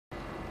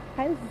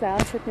Hi, this is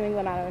Alice with New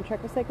England Auto and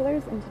Truck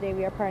Recyclers, and today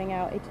we are parting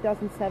out a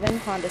 2007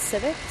 Honda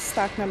Civic,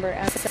 stock number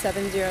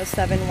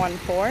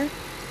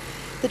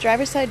M70714. The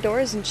driver's side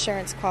door is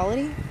insurance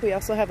quality. We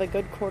also have a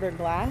good quarter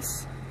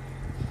glass.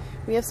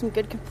 We have some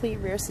good complete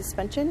rear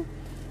suspension.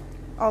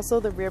 Also,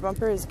 the rear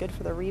bumper is good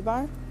for the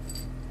rebar.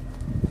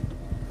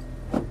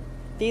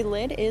 The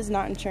lid is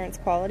not insurance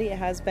quality. It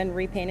has been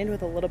repainted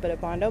with a little bit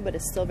of Bondo, but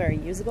is still very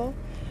usable.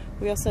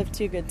 We also have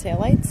two good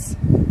taillights.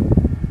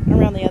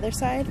 Around the other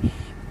side,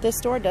 this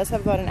door does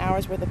have about an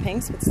hour's worth of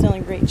paint, but still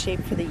in great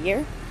shape for the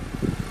year.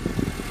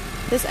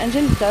 This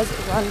engine does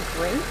run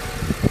great.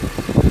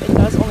 It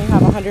does only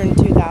have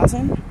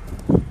 102,000.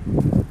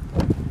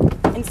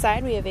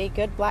 Inside we have a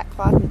good black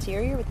cloth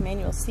interior with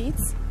manual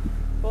seats.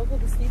 Both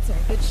of the seats are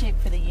in good shape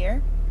for the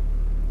year.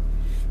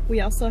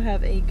 We also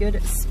have a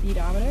good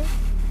speedometer.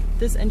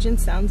 This engine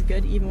sounds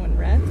good even when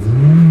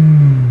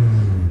revved.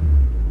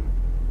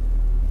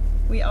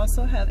 We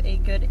also have a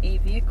good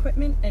AV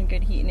equipment and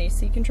good heat and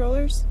AC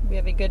controllers. We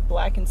have a good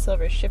black and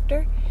silver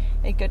shifter,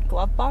 a good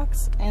glove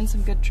box, and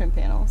some good trim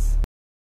panels.